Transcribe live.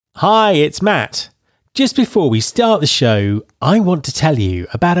Hi, it's Matt. Just before we start the show, I want to tell you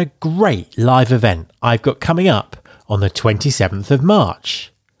about a great live event I've got coming up on the 27th of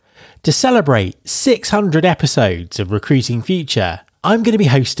March. To celebrate 600 episodes of Recruiting Future, I'm going to be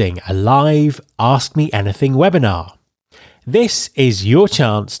hosting a live Ask Me Anything webinar. This is your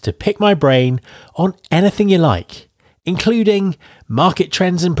chance to pick my brain on anything you like, including market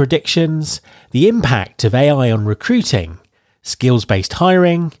trends and predictions, the impact of AI on recruiting, skills-based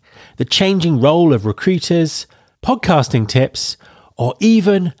hiring, the changing role of recruiters, podcasting tips, or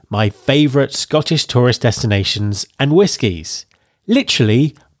even my favourite Scottish tourist destinations and whiskies.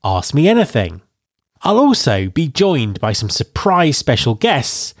 Literally, ask me anything. I'll also be joined by some surprise special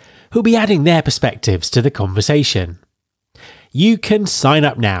guests who'll be adding their perspectives to the conversation. You can sign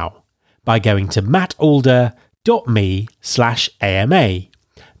up now by going to mattalder.me/AMA.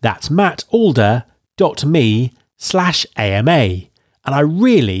 That's mattalder.me/AMA. And I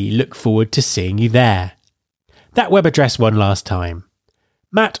really look forward to seeing you there. That web address one last time,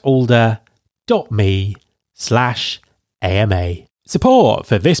 mattalder.me/AMA. Support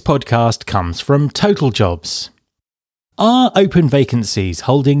for this podcast comes from Total Jobs. Are open vacancies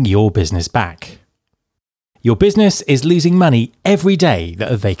holding your business back? Your business is losing money every day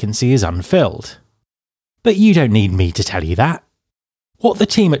that a vacancy is unfilled. But you don't need me to tell you that. What the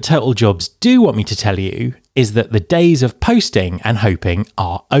team at Total Jobs do want me to tell you is that the days of posting and hoping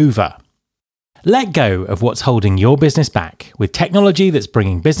are over. Let go of what's holding your business back with technology that's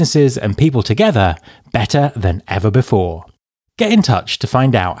bringing businesses and people together better than ever before. Get in touch to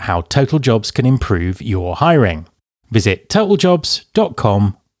find out how Total Jobs can improve your hiring. Visit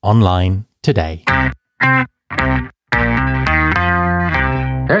totaljobs.com online today.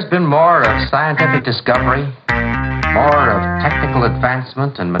 There's been more of scientific discovery, more of technical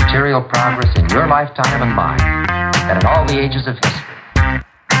advancement and material progress in your lifetime and mine than in all the ages of history.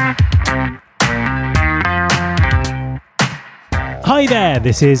 Hi there,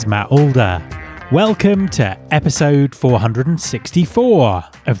 this is Matt Alder. Welcome to episode 464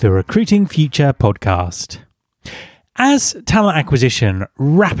 of the Recruiting Future podcast. As talent acquisition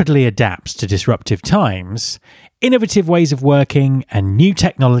rapidly adapts to disruptive times, innovative ways of working and new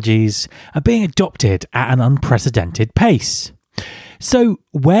technologies are being adopted at an unprecedented pace. So,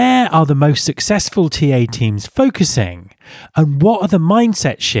 where are the most successful TA teams focusing, and what are the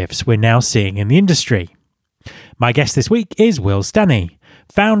mindset shifts we're now seeing in the industry? My guest this week is Will Stanny,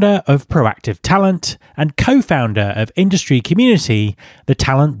 founder of Proactive Talent and co-founder of industry community, the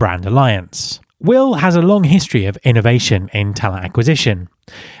Talent Brand Alliance. Will has a long history of innovation in talent acquisition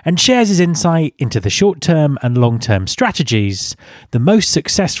and shares his insight into the short-term and long-term strategies the most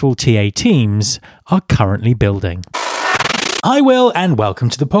successful TA teams are currently building. Hi, Will, and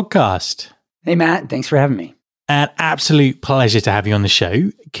welcome to the podcast. Hey, Matt. Thanks for having me. An absolute pleasure to have you on the show.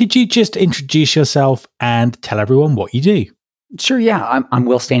 Could you just introduce yourself and tell everyone what you do? Sure, yeah. I'm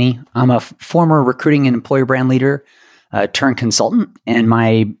Will Stanny. I'm a former recruiting and employer brand leader turned consultant, and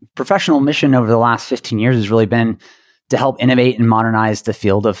my professional mission over the last 15 years has really been to help innovate and modernize the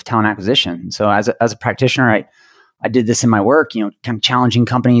field of talent acquisition. So as a practitioner, I did this in my work, kind of challenging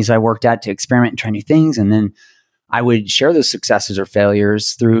companies I worked at to experiment and try new things. And then I would share those successes or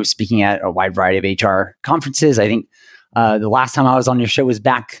failures through speaking at a wide variety of HR conferences. I think the last time I was on your show was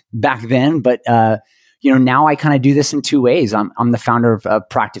back then, but now I kind of do this in two ways. I'm the founder of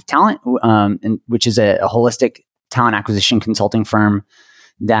Proactive Talent, which is a holistic talent acquisition consulting firm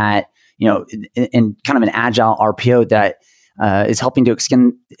that, in kind of an agile RPO that is helping to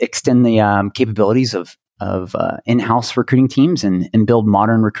extend the capabilities of in-house recruiting teams and build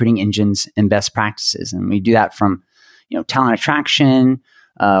modern recruiting engines and best practices. And we do that from, talent attraction,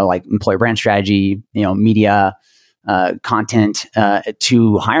 like employer brand strategy, media, content,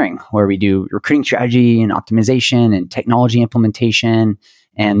 to hiring, where we do recruiting strategy and optimization and technology implementation,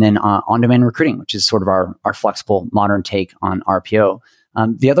 and then on-demand recruiting, which is sort of our flexible modern take on RPO.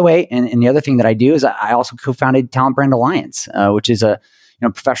 The other way, and the other thing that I do is I also co-founded Talent Brand Alliance, which is a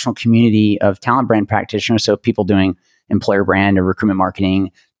professional community of talent brand practitioners. So people doing employer brand or recruitment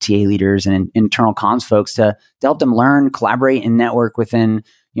marketing, TA leaders, and internal comms folks to help them learn, collaborate, and network within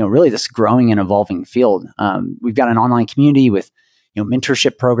really this growing and evolving field. We've got an online community with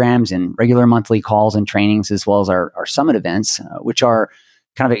mentorship programs and regular monthly calls and trainings, as well as our summit events, which are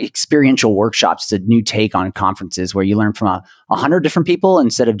kind of experiential workshops. It's a new take on conferences where you learn from 100 different people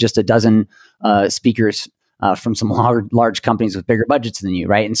instead of just a dozen speakers from some large companies with bigger budgets than you,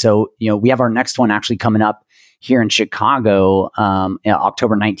 right? And so, we have our next one actually coming up here in Chicago,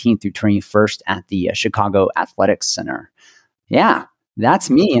 October 19th through 21st at the Chicago Athletics Center. Yeah, that's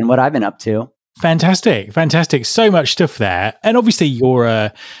me and what I've been up to. Fantastic. Fantastic. So much stuff there. And obviously you're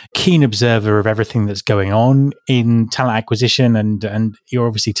a keen observer of everything that's going on in talent acquisition, and you're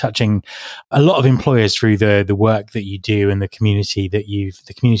obviously touching a lot of employers through the work that you do and the community that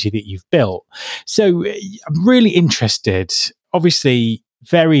you've built. So I'm really interested, obviously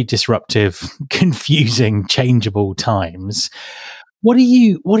very disruptive, confusing, changeable times. What are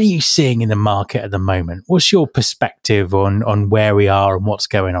you seeing in the market at the moment? What's your perspective on where we are and what's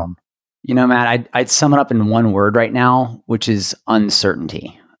going on? Matt, I'd sum it up in one word right now, which is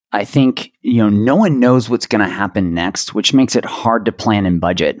uncertainty. I think, no one knows what's going to happen next, which makes it hard to plan and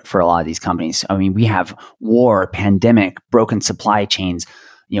budget for a lot of these companies. I mean, we have war, pandemic, broken supply chains,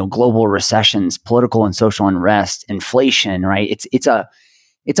 global recessions, political and social unrest, inflation, right? It's a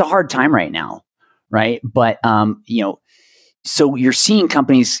hard time right now, right? But, so you're seeing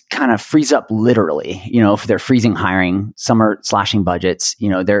companies kind of freeze up literally, if they're freezing hiring, some are slashing budgets,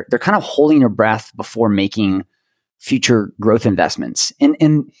 they're kind of holding their breath before making future growth investments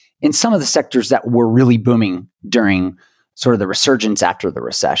in some of the sectors that were really booming during sort of the resurgence after the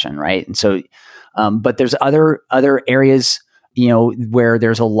recession, right? And so, but there's other areas, where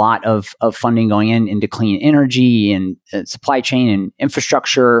there's a lot of funding going into clean energy and supply chain and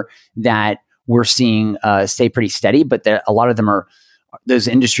infrastructure that we're seeing stay pretty steady, but a lot of those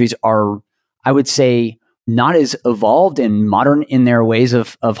industries are, I would say, not as evolved and modern in their ways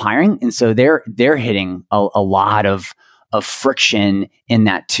of hiring, and so they're hitting a lot of friction in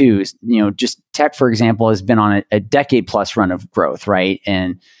that too. Just tech, for example, has been on a decade plus run of growth, right?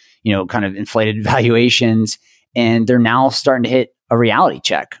 And kind of inflated valuations, and they're now starting to hit a reality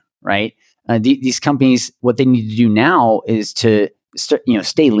check, right? These companies, what they need to do now is to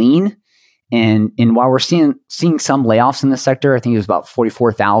stay lean. And while we're seeing some layoffs in the sector, I think it was about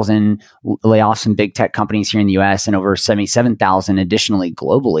 44,000 layoffs in big tech companies here in the US and over 77,000 additionally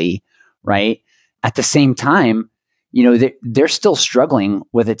globally, right? At the same time, they're still struggling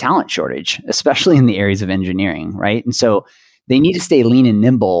with a talent shortage, especially in the areas of engineering, right? And so they need to stay lean and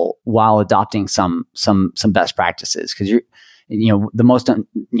nimble while adopting some best practices, because the most kind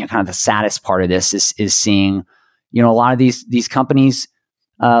of the saddest part of this is seeing a lot of these companies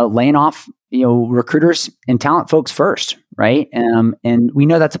laying off recruiters and talent folks first, right? And we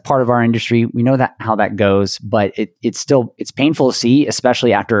know that's a part of our industry. We know how that goes, but it's painful to see,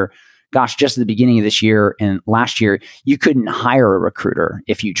 especially after, just at the beginning of this year and last year, you couldn't hire a recruiter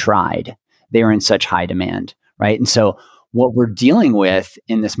if you tried. They were in such high demand, right? And so what we're dealing with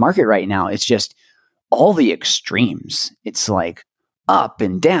in this market right now is just all the extremes. It's like up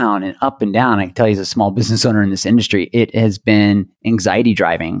and down and up and down. I can tell you, as a small business owner in this industry, it has been anxiety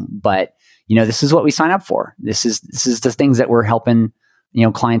driving, but this is what we sign up for. This is the things that we're helping,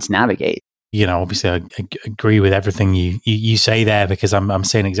 clients navigate. Obviously I agree with everything you say there, because I'm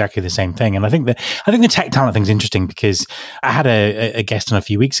saying exactly the same thing. And I think the tech talent thing's interesting, because I had a guest on a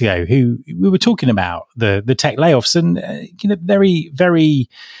few weeks ago who we were talking about the tech layoffs, and very, very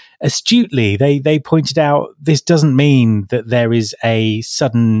astutely they pointed out this doesn't mean that there is a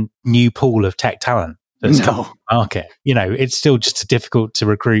sudden new pool of tech talent. No. Market. It's still just as difficult to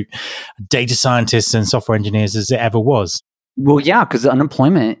recruit data scientists and software engineers as it ever was. Well, yeah, because the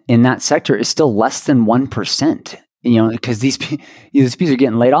unemployment in that sector is still less than 1%. Because these people are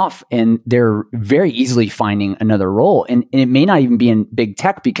getting laid off, and they're very easily finding another role. And it may not even be in big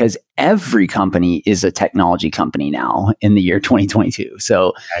tech, because every company is a technology company now in the year 2022.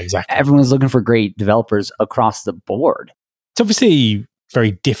 So exactly. Everyone's looking for great developers across the board. It's obviously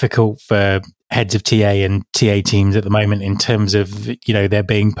very difficult for heads of TA and TA teams at the moment, in terms of, they're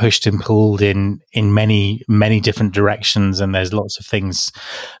being pushed and pulled in many, many different directions, and there's lots of things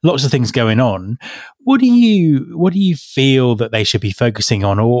going on. What do you feel that they should be focusing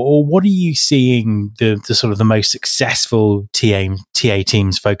on, or what are you seeing the sort of the most successful TA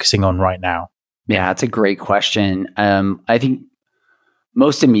teams focusing on right now? Yeah, that's a great question. I think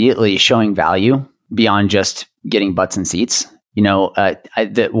most immediately showing value beyond just getting butts and seats.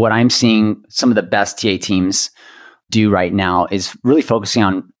 What I'm seeing some of the best TA teams do right now is really focusing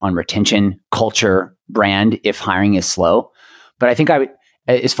on retention, culture, brand, if hiring is slow. But I think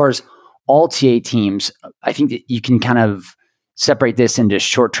as far as all TA teams, I think that you can kind of separate this into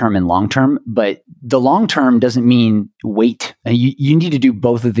short-term and long-term, but the long-term doesn't mean wait. You need to do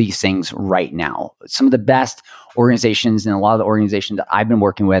both of these things right now. Some of the best organizations, and a lot of the organizations that I've been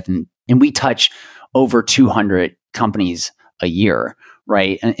working with, and we touch over 200 companies a year,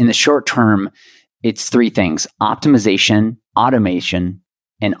 right? And in the short term, it's three things: optimization, automation,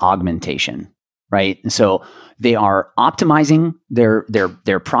 and augmentation, right? And so they are optimizing their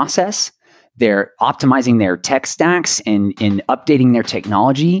process, they're optimizing their tech stacks and updating their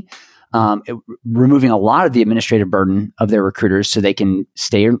technology. removing a lot of the administrative burden of their recruiters so they can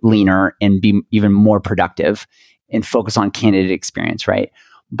stay leaner and be even more productive and focus on candidate experience, right?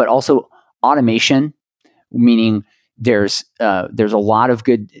 But also automation, meaning there's a lot of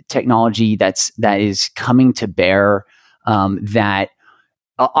good technology that is coming to bear that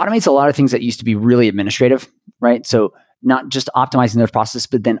automates a lot of things that used to be really administrative, right? So not just optimizing those processes,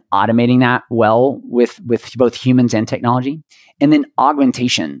 but then automating that well with both humans and technology. And then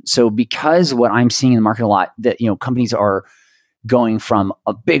augmentation. So because what I'm seeing in the market a lot, that companies are going from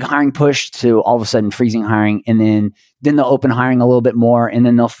a big hiring push to all of a sudden freezing hiring, and then they'll open hiring a little bit more, and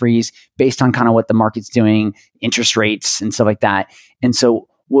then they'll freeze based on kind of what the market's doing, interest rates and stuff like that. And so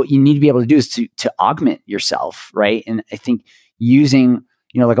what you need to be able to do is to augment yourself, right? And I think using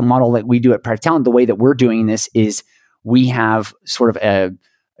like a model that we do at Practical Talent, the way that we're doing this is we have sort of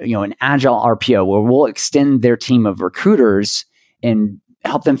an agile RPO where we'll extend their team of recruiters and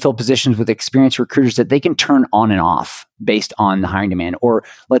help them fill positions with experienced recruiters that they can turn on and off based on the hiring demand. Or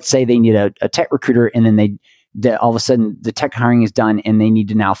let's say they need a tech recruiter, and then all of a sudden the tech hiring is done and they need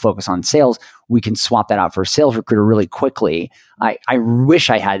to now focus on sales. We can swap that out for a sales recruiter really quickly. I wish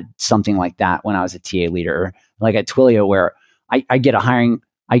I had something like that when I was a TA leader, like at Twilio, where I get a hiring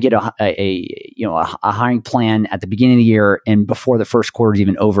plan at the beginning of the year, and before the first quarter is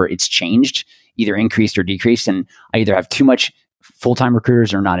even over, it's changed, either increased or decreased, and I either have too much full-time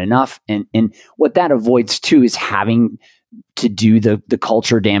recruiters or not enough. And what that avoids too is having to do the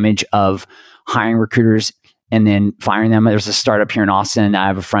culture damage of hiring recruiters and then firing them. There's a startup here in Austin. I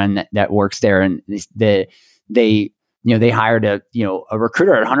have a friend that works there, and they hired a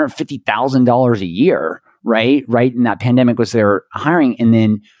recruiter at $150,000 a year. Right. And that pandemic was their hiring.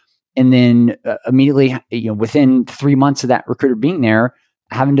 And then immediately, within 3 months of that recruiter being there,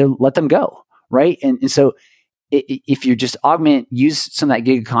 having to let them go. Right. And so if you just use some of that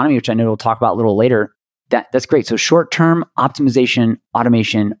gig economy, which I know we'll talk about a little later, that's great. So short-term optimization,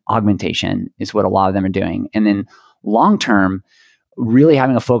 automation, augmentation is what a lot of them are doing. And then long-term, really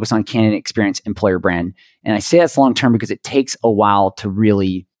having a focus on candidate experience, employer brand. And I say that's long-term because it takes a while to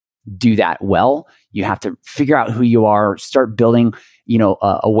really do that well. You have to figure out who you are, start building,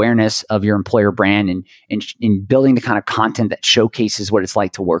 awareness of your employer brand, and building the kind of content that showcases what it's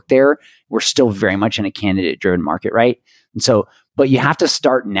like to work there. We're still very much in a candidate-driven market, right? And so, but you have to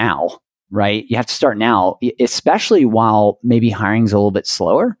start now, right? You have to start now, especially while maybe hiring's a little bit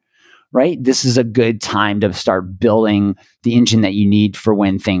slower, right? This is a good time to start building the engine that you need for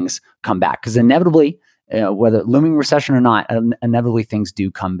when things come back, because inevitably, whether looming recession or not, inevitably things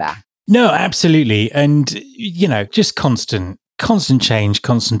do come back. No, absolutely. And, just constant change,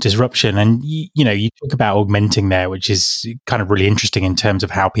 constant disruption. And, you talk about augmenting there, which is kind of really interesting in terms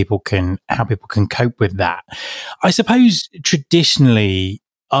of how people can cope with that. I suppose traditionally,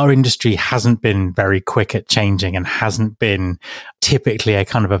 our industry hasn't been very quick at changing and hasn't been typically a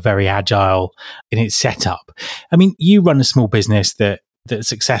kind of a very agile in its setup. I mean, you run a small business that's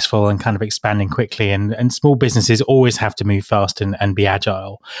successful and kind of expanding quickly, and small businesses always have to move fast and be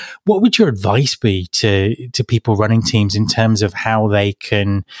agile. What would your advice be to people running teams in terms of how they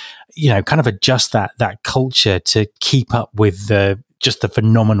can, kind of adjust that culture to keep up with the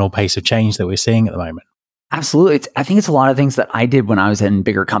phenomenal pace of change that we're seeing at the moment? Absolutely. I think it's a lot of things that I did when I was in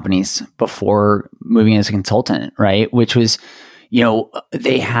bigger companies before moving as a consultant, right? Which was,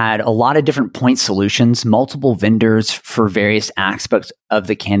 they had a lot of different point solutions, multiple vendors for various aspects of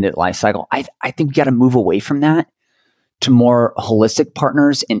the candidate lifecycle. I think we got to move away from that to more holistic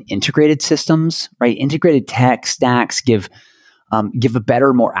partners and integrated systems, right? Integrated tech stacks give a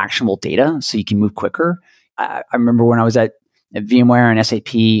better, more actionable data so you can move quicker. I remember when I was at VMware and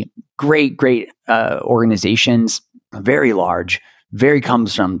SAP, great organizations, very large, very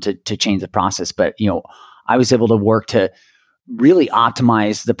cumbersome to change the process. But, I was able to work to really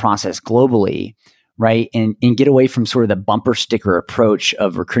optimize the process globally, right? And get away from sort of the bumper sticker approach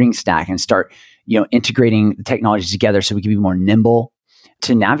of recruiting stack and start, integrating the technologies together so we can be more nimble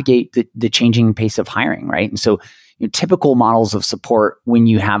to navigate the changing pace of hiring, right? And so, typical models of support when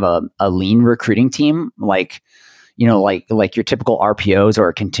you have a lean recruiting team, like your typical RPOs or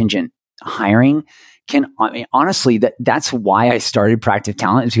a contingent hiring, honestly, that's why I started Practical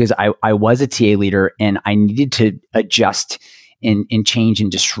Talent, is because I was a TA leader and I needed to adjust and change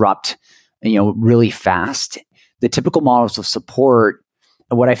and disrupt, really fast. The typical models of support,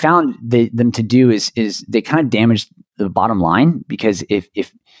 what I found them to do is they kind of damaged the bottom line, because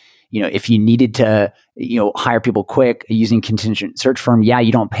if you needed to, hire people quick using contingent search firm,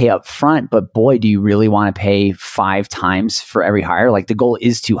 you don't pay up front, but boy, do you really want to pay 5 times for every hire? Like, the goal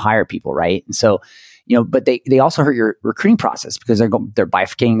is to hire people, right? And so but they also hurt your recruiting process because they're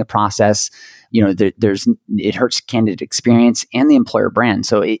bifurcating the process. It hurts candidate experience and the employer brand.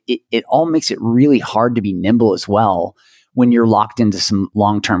 So it all makes it really hard to be nimble as well when you're locked into some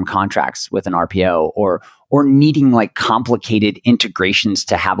long-term contracts with an RPO or needing like complicated integrations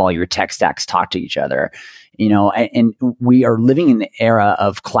to have all your tech stacks talk to each other. And we are living in the era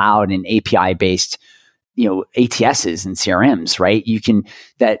of cloud and API based ATSs and CRMs, right? You can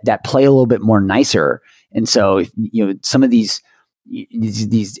that play a little bit more nicer. And so, some of these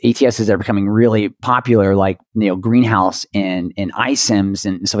ATSs that are becoming really popular, like, Greenhouse and iSIMs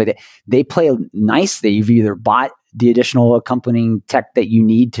and stuff like that, they play nice. You've either bought the additional accompanying tech that you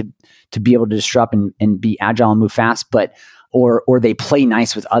need to be able to disrupt and be agile and move fast, or they play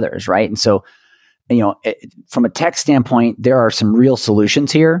nice with others, right? And so, from a tech standpoint, there are some real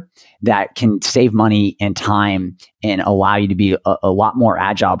solutions here that can save money and time and allow you to be a lot more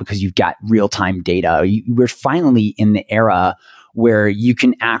agile because you've got real-time data. We're finally in the era where you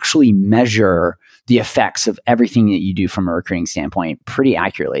can actually measure the effects of everything that you do from a recruiting standpoint pretty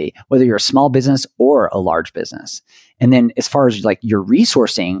accurately, whether you're a small business or a large business. And then as far as like your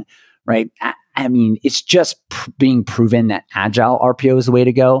resourcing, right? I mean, it's just being proven that agile RPO is the way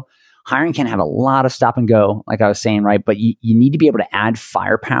to go. Hiring can have a lot of stop and go, like I was saying, right? But you need to be able to add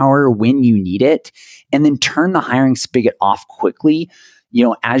firepower when you need it and then turn the hiring spigot off quickly,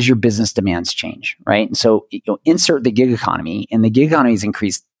 as your business demands change, right? And so, insert the gig economy, and the gig economy has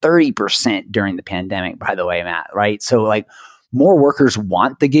increased 30% during the pandemic, by the way, Matt, right? So like more workers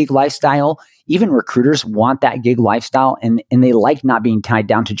want the gig lifestyle. Even recruiters want that gig lifestyle, and they like not being tied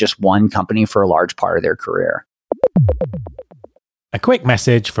down to just one company for a large part of their career. A quick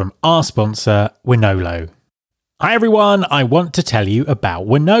message from our sponsor, Wonolo. Hi everyone, I want to tell you about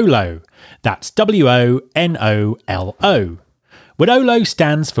Wonolo. That's Wonolo. Wonolo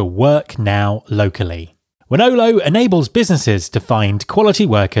stands for Work Now Locally. Wonolo enables businesses to find quality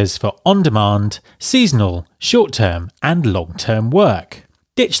workers for on-demand, seasonal, short-term and long-term work.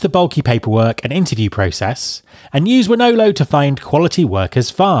 Ditch the bulky paperwork and interview process and use Wonolo to find quality workers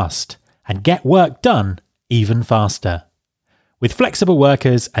fast and get work done even faster. With flexible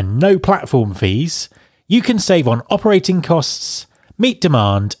workers and no platform fees, you can save on operating costs, meet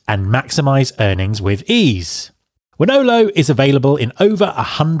demand, and maximize earnings with ease. Wonolo is available in over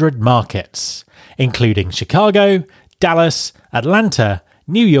 100 markets, including Chicago, Dallas, Atlanta,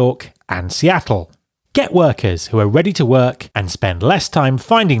 New York, and Seattle. Get workers who are ready to work and spend less time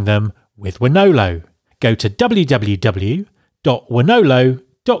finding them with Wonolo. Go to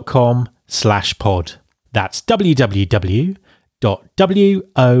www.wonolo.com/pod. That's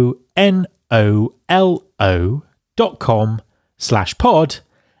www.wonolo.com/pod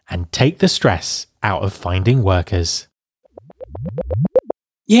and take the stress out of finding workers.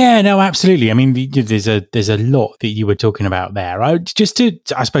 Yeah, no, absolutely. I mean, there's a lot that you were talking about there. I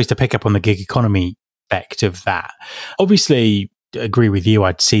suppose to pick up on the gig economy aspect of that. Obviously, agree with you.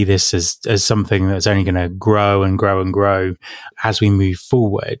 I'd see this as something that's only going to grow and grow and grow as we move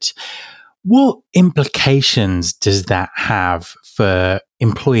forward. What implications does that have for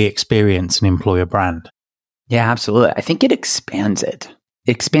employee experience and employer brand? Yeah, absolutely. I think it expands it.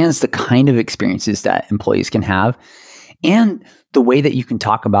 It expands the kind of experiences that employees can have and the way that you can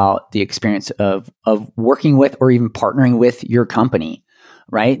talk about the experience of working with or even partnering with your company,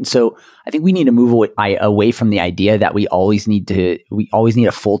 right? And so I think we need to move away from the idea that we always need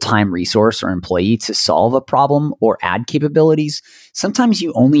a full-time resource or employee to solve a problem or add capabilities. Sometimes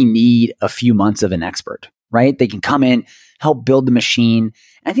you only need a few months of an expert, right? They can come in, help build the machine.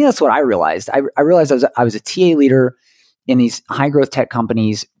 And I think that's what I realized. I realized I was a TA leader in these high growth tech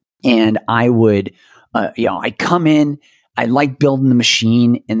companies, and I would, I'd come in, I liked building the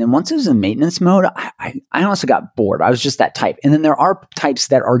machine. And then once it was in maintenance mode, I honestly got bored. I was just that type. And then there are types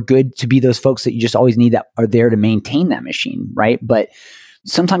that are good to be those folks that you just always need that are there to maintain that machine, right? But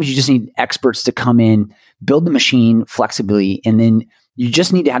sometimes you just need experts to come in, build the machine flexibly, and then you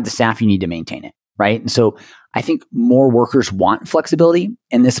just need to have the staff you need to maintain it, right? And so I think more workers want flexibility,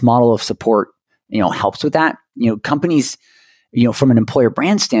 and this model of support, helps with that. Companies, from an employer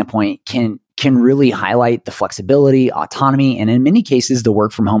brand standpoint, can really highlight the flexibility, autonomy, and in many cases, the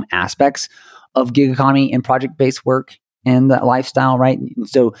work from home aspects of gig economy and project-based work and that lifestyle, right? And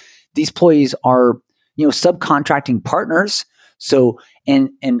so these employees are, subcontracting partners. So, and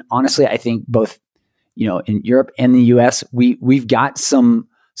honestly, I think both, in Europe and the US, we've got some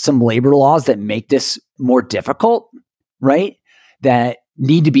labor laws that make this more difficult, right? That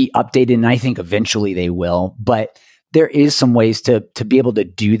need to be updated, and I think eventually they will. But there is some ways to be able to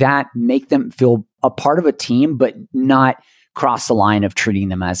do that, make them feel a part of a team, but not cross the line of treating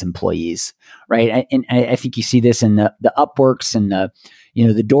them as employees, right? And I think you see this in the Upworks and the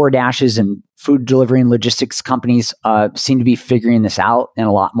DoorDashes and food delivery and logistics companies seem to be figuring this out, and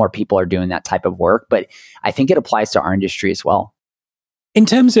a lot more people are doing that type of work. But I think it applies to our industry as well. In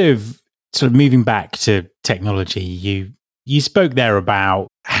terms of sort of moving back to technology, you spoke there about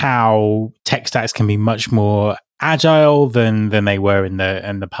how tech stacks can be much more agile than they were in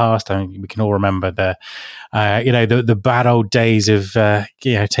the past. I mean, we can all remember the bad old days of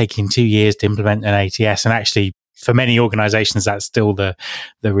taking 2 years to implement an ATS, and actually for many organizations that's still the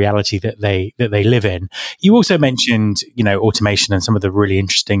reality that they live in. You also mentioned automation and some of the really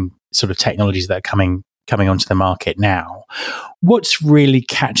interesting sort of technologies that are coming onto the market now. What's really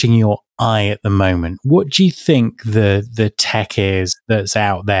catching your eye at the moment? What do you think the tech is that's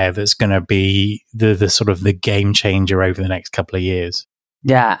out there that's going to be the sort of the game changer over the next couple of years?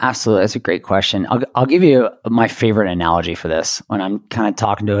 Yeah, absolutely. That's a great question. I'll give you my favorite analogy for this when I'm kind of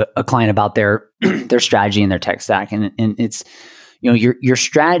talking to a client about their their strategy and their tech stack, and it's your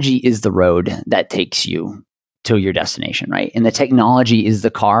strategy is the road that takes you to your destination, right? And the technology is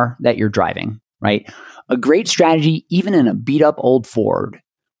the car that you're driving, right? A great strategy, even in a beat up old Ford,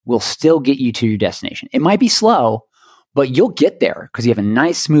 will still get you to your destination. It might be slow, but you'll get there because you have a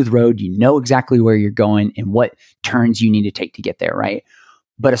nice smooth road. You know exactly where you're going and what turns you need to take to get there, right?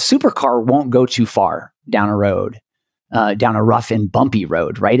 But a supercar won't go too far down a road, down a rough and bumpy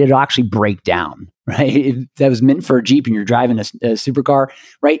road, right? It'll actually break down, right? If that was meant for a Jeep and you're driving a supercar,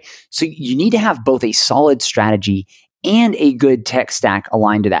 right? So you need to have both a solid strategy and a good tech stack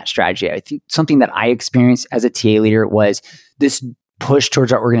aligned to that strategy. I think something that I experienced as a TA leader was this push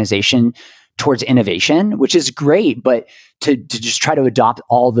towards our organization towards innovation, which is great, but to just try to adopt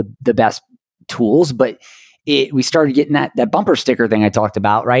all the best tools. But we started getting that bumper sticker thing I talked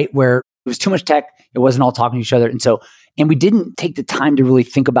about, right? Where it was too much tech. It wasn't all talking to each other. And we didn't take the time to really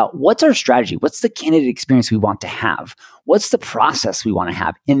think about what's our strategy? What's the candidate experience we want to have? What's the process we want to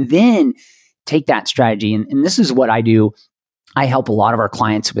have? And then take that strategy. And this is what I do. I help a lot of our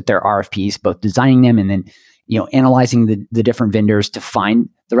clients with their RFPs, both designing them and then, analyzing the different vendors to find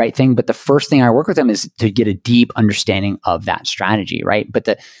the right thing. But the first thing I work with them is to get a deep understanding of that strategy, right? But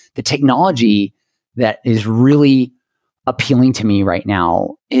the technology that is really appealing to me right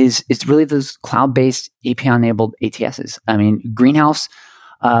now is really those cloud-based API-enabled ATSs. I mean, Greenhouse,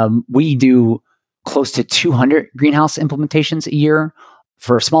 we do close to 200 Greenhouse implementations a year.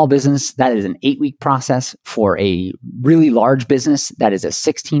 For a small business, that is an 8-week process. For a really large business, that is a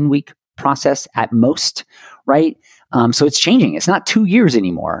 16-week process at most, right? So it's changing. It's not 2 years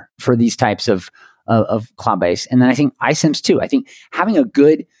anymore for these types of cloud-based. And then I think iCIMS too. I think having a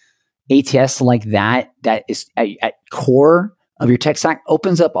good ATS like that is at core of your tech stack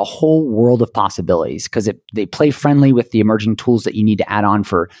opens up a whole world of possibilities because they play friendly with the emerging tools that you need to add on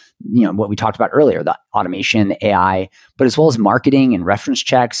for, what we talked about earlier, the automation, the AI, but as well as marketing and reference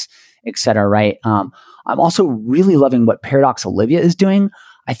checks, et cetera, right? I'm also really loving what Paradox Olivia is doing.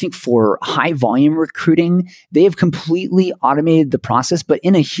 I think for high volume recruiting, they have completely automated the process, but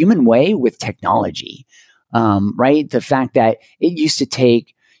in a human way with technology, right? The fact that it used to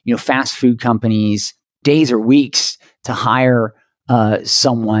take, fast food companies days or weeks to hire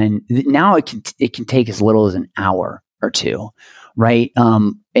someone. Now it can take as little as an hour or two, right?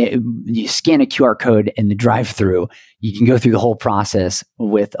 You scan a QR code in the drive-through, you can go through the whole process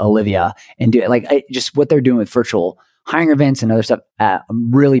with Olivia and do it. Just what they're doing with virtual hiring events and other stuff.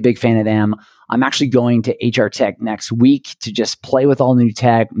 I'm really big fan of them. I'm actually going to HR Tech next week to just play with all new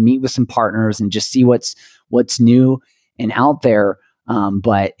tech, meet with some partners, and just see what's new and out there.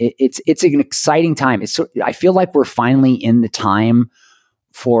 But it's an exciting time. I feel like we're finally in the time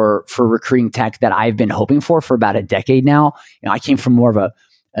for recruiting tech that I've been hoping for about a decade now. I came from more of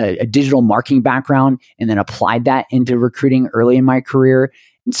a digital marketing background and then applied that into recruiting early in my career.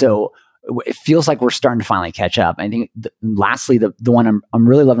 And so it feels like we're starting to finally catch up. I think lastly, the one I'm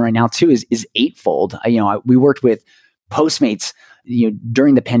really loving right now too is Eightfold. We worked with Postmates,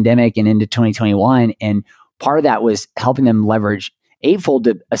 during the pandemic and into 2021. And part of that was helping them leverage Eightfold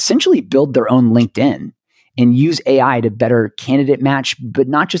to essentially build their own LinkedIn and use AI to better candidate match, but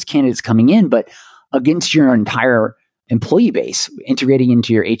not just candidates coming in, but against your entire employee base, integrating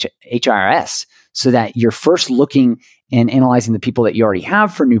into your HRS so that you're first looking and analyzing the people that you already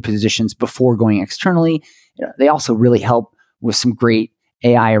have for new positions before going externally. They also really help with some great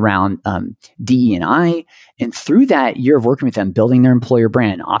AI around DE&I. And through that year of working with them, building their employer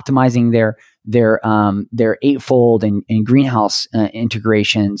brand, optimizing their Eightfold and Greenhouse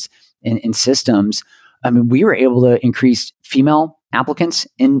integrations and systems. I mean, we were able to increase female applicants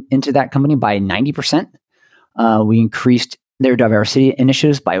into that company by 90%. We increased their diversity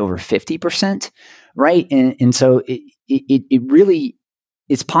initiatives by over 50%, right? And so it really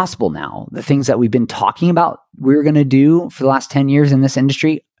is possible now. The things that we've been talking about we're going to do for the last 10 years in this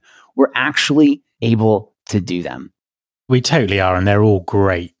industry, we're actually able to do them. We totally are, and they're all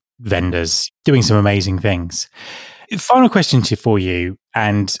great vendors doing some amazing things. Final question for you,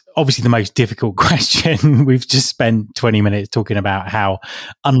 and obviously the most difficult question. We've just spent 20 minutes talking about how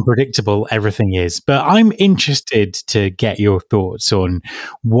unpredictable everything is, but I'm interested to get your thoughts on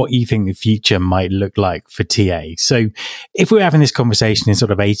what you think the future might look like for TA. So if we're having this conversation in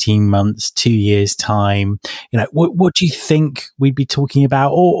sort of 18 months, 2 years time, what do you think we'd be talking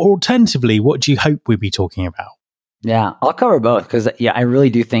about? Or alternatively, what do you hope we'd be talking about? Yeah, I'll cover both because, I really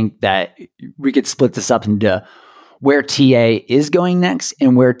do think that we could split this up into where TA is going next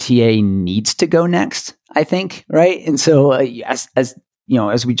and where TA needs to go next, I think, right? And so as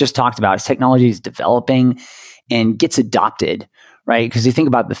we just talked about, as technology is developing and gets adopted, right? Because you think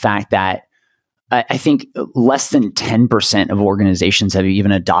about the fact that I think less than 10% of organizations have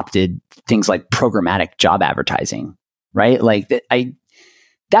even adopted things like programmatic job advertising, right? Like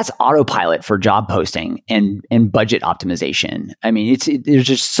that's autopilot for job posting and budget optimization. I mean, there's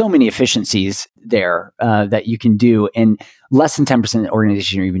just so many efficiencies there that you can do, and less than 10% of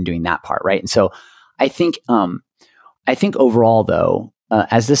organizations are even doing that part, right? And so, I think overall, though,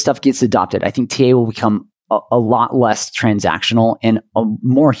 as this stuff gets adopted, I think TA will become a lot less transactional and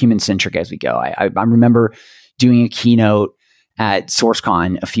more human centric as we go. I remember doing a keynote at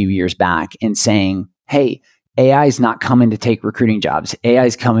SourceCon a few years back and saying, "Hey, AI is not coming to take recruiting jobs. AI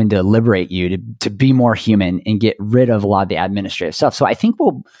is coming to liberate you to be more human and get rid of a lot of the administrative stuff." So I think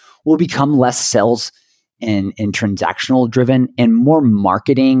we'll become less sales and transactional driven and more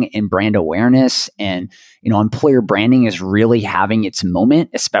marketing and brand awareness. And, employer branding is really having its moment,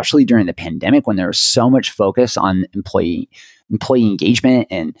 especially during the pandemic when there was so much focus on employee engagement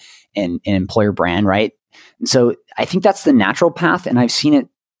and employer brand, right? And so I think that's the natural path. And I've seen it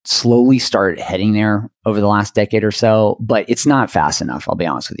slowly start heading there over the last decade or so, but it's not fast enough, I'll be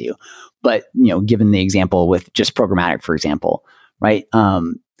honest with you. But, given the example with just programmatic, for example, right?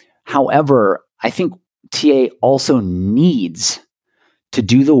 However, I think TA also needs to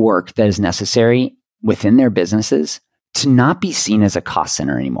do the work that is necessary within their businesses to not be seen as a cost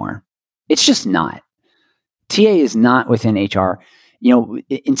center anymore. It's just not. TA is not within HR.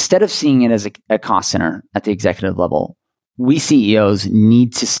 Instead of seeing it as a cost center at the executive level, we CEOs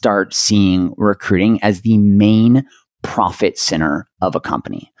need to start seeing recruiting as the main profit center of a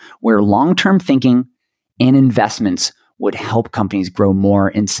company, where long-term thinking and investments would help companies grow more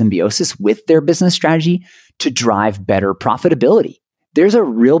in symbiosis with their business strategy to drive better profitability. There's a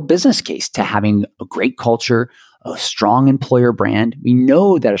real business case to having a great culture, a strong employer brand. We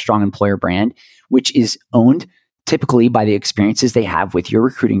know that a strong employer brand, which is owned typically by the experiences they have with your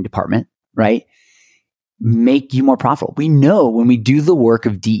recruiting department, right, make you more profitable. We know when we do the work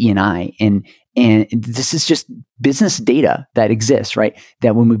of DE&I, and this is just business data that exists, right,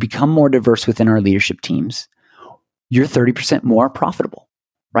 that when we become more diverse within our leadership teams, you're 30% more profitable,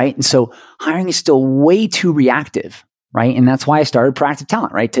 right? And so hiring is still way too reactive, right? And that's why I started Proactive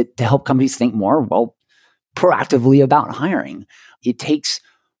Talent, right, to help companies think more, proactively about hiring. It takes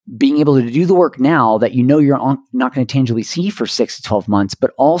being able to do the work now that you're not going to tangibly see for 6 to 12 months,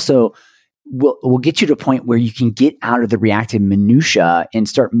 but also will get you to a point where you can get out of the reactive minutia and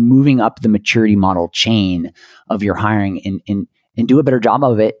start moving up the maturity model chain of your hiring and do a better job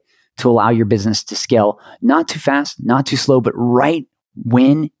of it to allow your business to scale, not too fast, not too slow, but right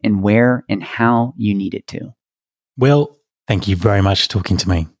when and where and how you need it to. Will, thank you very much for talking to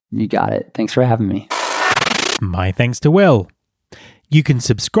me. You got it. Thanks for having me. My thanks to Will. You can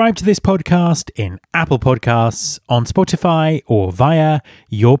subscribe to this podcast in Apple Podcasts, on Spotify, or via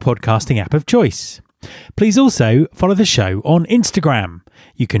your podcasting app of choice. Please also follow the show on Instagram.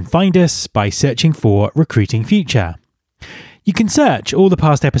 You can find us by searching for Recruiting Future. You can search all the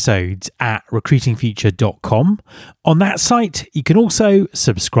past episodes at recruitingfuture.com. On that site, you can also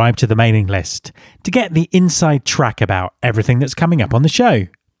subscribe to the mailing list to get the inside track about everything that's coming up on the show.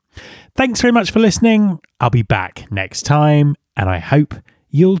 Thanks very much for listening. I'll be back next time, and I hope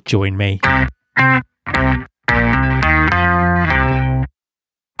you'll join me.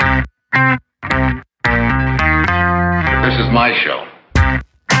 This is my show.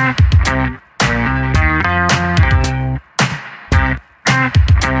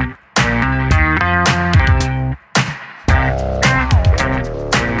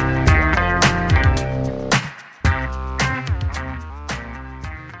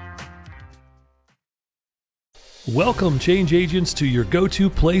 Welcome, change agents, to your go-to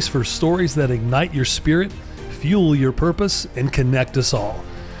place for stories that ignite your spirit, fuel your purpose and connect us all.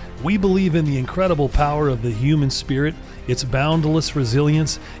 We believe in the incredible power of the human spirit, its boundless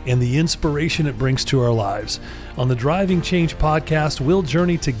resilience, and the inspiration it brings to our lives. On the Driving Change podcast, we'll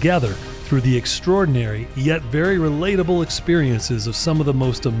journey together through the extraordinary yet very relatable experiences of some of the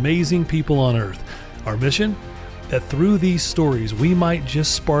most amazing people on earth. Our mission? That through these stories, we might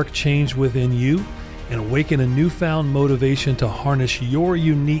just spark change within you and awaken a newfound motivation to harness your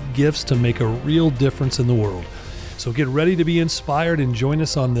unique gifts to make a real difference in the world. So get ready to be inspired and join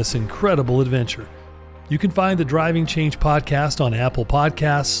us on this incredible adventure. You can find the Driving Change podcast on Apple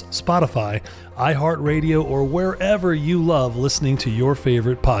Podcasts, Spotify, iHeartRadio, or wherever you love listening to your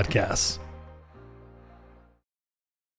favorite podcasts.